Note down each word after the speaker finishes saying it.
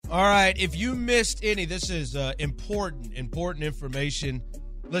All right, if you missed any, this is important information.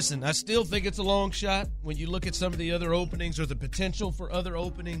 Listen, I still think it's a long shot when you look at some of the other openings or the potential for other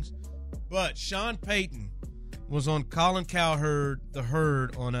openings. But Sean Payton was on Colin Cowherd, The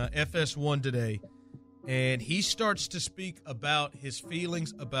Herd, on FS1 today, and he starts to speak about his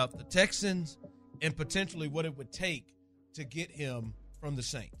feelings about the Texans and potentially what it would take to get him from the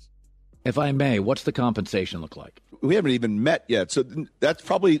Saints. If I may, what's the compensation look like? We haven't even met yet, so that's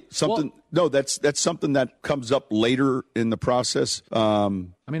probably something. That's something that comes up later in the process.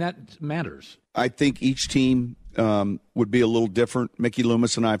 That matters. I think each team would be a little different. Mickey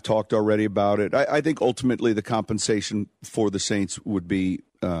Loomis and I have talked already about it. I think ultimately the compensation for the Saints would be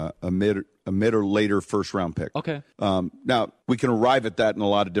a mid or later first-round pick. Okay. Now, we can arrive at that in a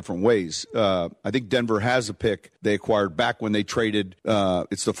lot of different ways. I think Denver has a pick they acquired back when they traded.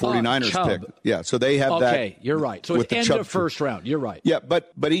 It's the 49ers pick. Yeah, so they have that. Okay, you're right. So it's end of first round. You're right. Yeah,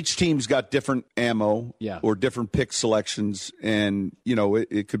 but each team's got different ammo or different pick selections, and,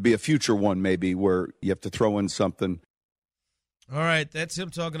 it could be a future one maybe where you have to throw in something. All right, that's him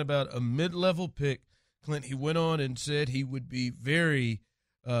talking about a mid-level pick. Clint, he went on and said he would be very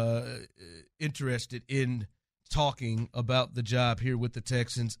interested in talking about the job here with the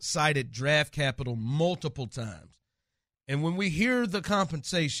Texans, cited draft capital multiple times. And when we hear the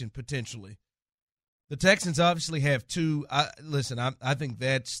compensation potentially, the Texans obviously have two. I think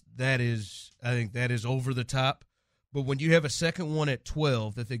that is over the top. But when you have a second one at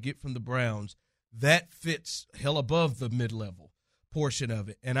 12 that they get from the Browns, that fits hell above the mid-level portion of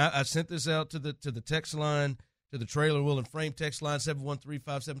it. And I sent this out to the text line, to the Trailer Wheel and Frame text line,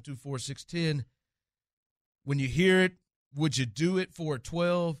 713-572-4610. When you hear it, would you do it for a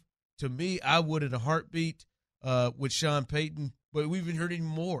 12? To me, I would in a heartbeat with Sean Payton. But we've even heard even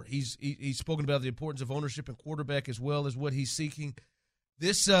more. He's spoken about the importance of ownership and quarterback as well as what he's seeking.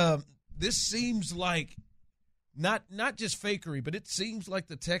 This seems like not just fakery, but it seems like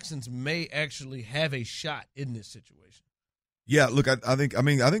the Texans may actually have a shot in this situation. Yeah, look, I think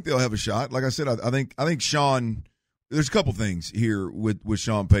they'll have a shot. Like I said, I think Sean. There's a couple things here with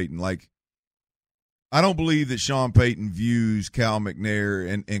Sean Payton. Like, I don't believe that Sean Payton views Cal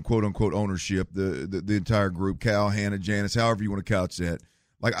McNair and quote unquote ownership, the entire group, Cal, Hannah, Janice, however you want to couch that.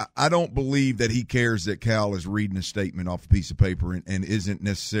 Like, I don't believe that he cares that Cal is reading a statement off a piece of paper and isn't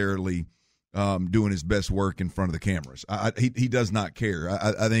necessarily doing his best work in front of the cameras. He does not care.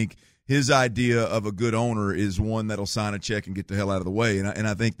 I think his idea of a good owner is one that'll sign a check and get the hell out of the way. And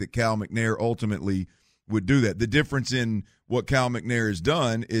I think that Cal McNair ultimately would do that. The difference in what Cal McNair has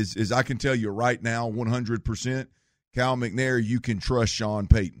done is I can tell you right now, 100%, Cal McNair, you can trust Sean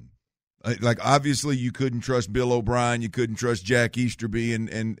Payton. Like, obviously, you couldn't trust Bill O'Brien. You couldn't trust Jack Easterby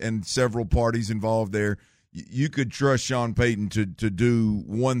and several parties involved there. You could trust Sean Payton to do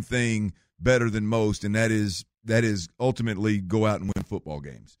one thing better than most, and that is ultimately go out and win football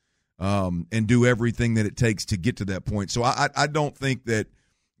games. And do everything that it takes to get to that point. So I don't think that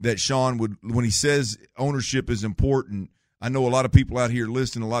Sean would, when he says ownership is important, I know a lot of people out here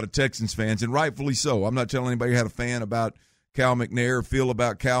listening, a lot of Texans fans, and rightfully so. I'm not telling anybody how to fan about Cal McNair or feel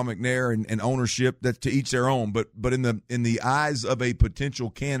about Cal McNair and ownership. That's to each their own. But in the eyes of a potential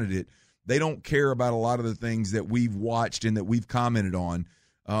candidate, they don't care about a lot of the things that we've watched and that we've commented on.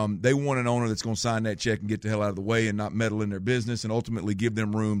 They want an owner that's going to sign that check and get the hell out of the way and not meddle in their business and ultimately give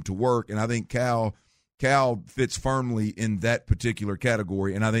them room to work. And I think Cal fits firmly in that particular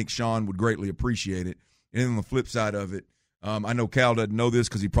category, and I think Sean would greatly appreciate it. And on the flip side of it, I know Cal doesn't know this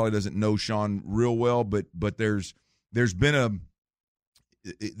because he probably doesn't know Sean real well, but there's been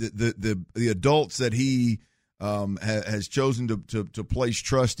the adults that he has chosen to place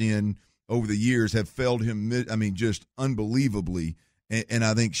trust in over the years have failed him. Just unbelievably. And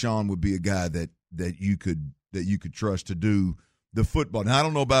I think Sean would be a guy that you could trust to do the football. Now I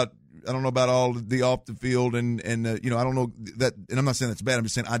don't know about all the off the field and I don't know that, and I'm not saying that's bad. I'm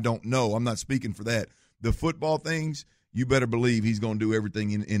just saying I don't know. I'm not speaking for that. The football things, you better believe he's going to do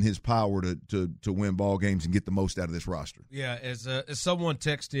everything in his power to win ball games and get the most out of this roster. Yeah, as someone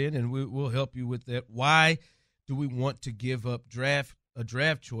texted in, and we'll help you with that. Why do we want to give up a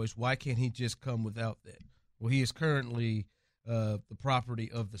draft choice? Why can't he just come without that? Well, he is currently the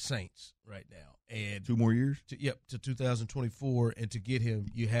property of the Saints right now, and 2 more years. To 2024, and to get him,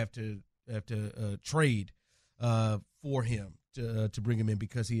 you have to trade for him to bring him in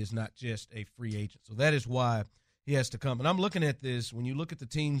because he is not just a free agent. So that is why he has to come. And I'm looking at this. When you look at the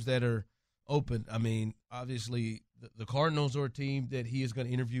teams that are open, obviously the Cardinals are a team that he is going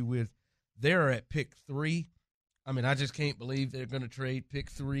to interview with. They're at pick 3. I just can't believe they're going to trade pick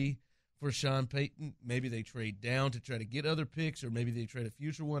 3 for Sean Payton. Maybe they trade down to try to get other picks, or maybe they trade a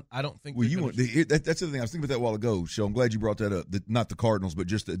future one. I don't think. Well, that's the thing. I was thinking about that a while ago. So I'm glad you brought that up. Not the Cardinals, but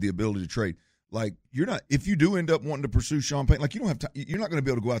just the ability to trade. Like, you're not. If you do end up wanting to pursue Sean Payton, like, you don't have time. You're not going to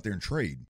be able to go out there and trade.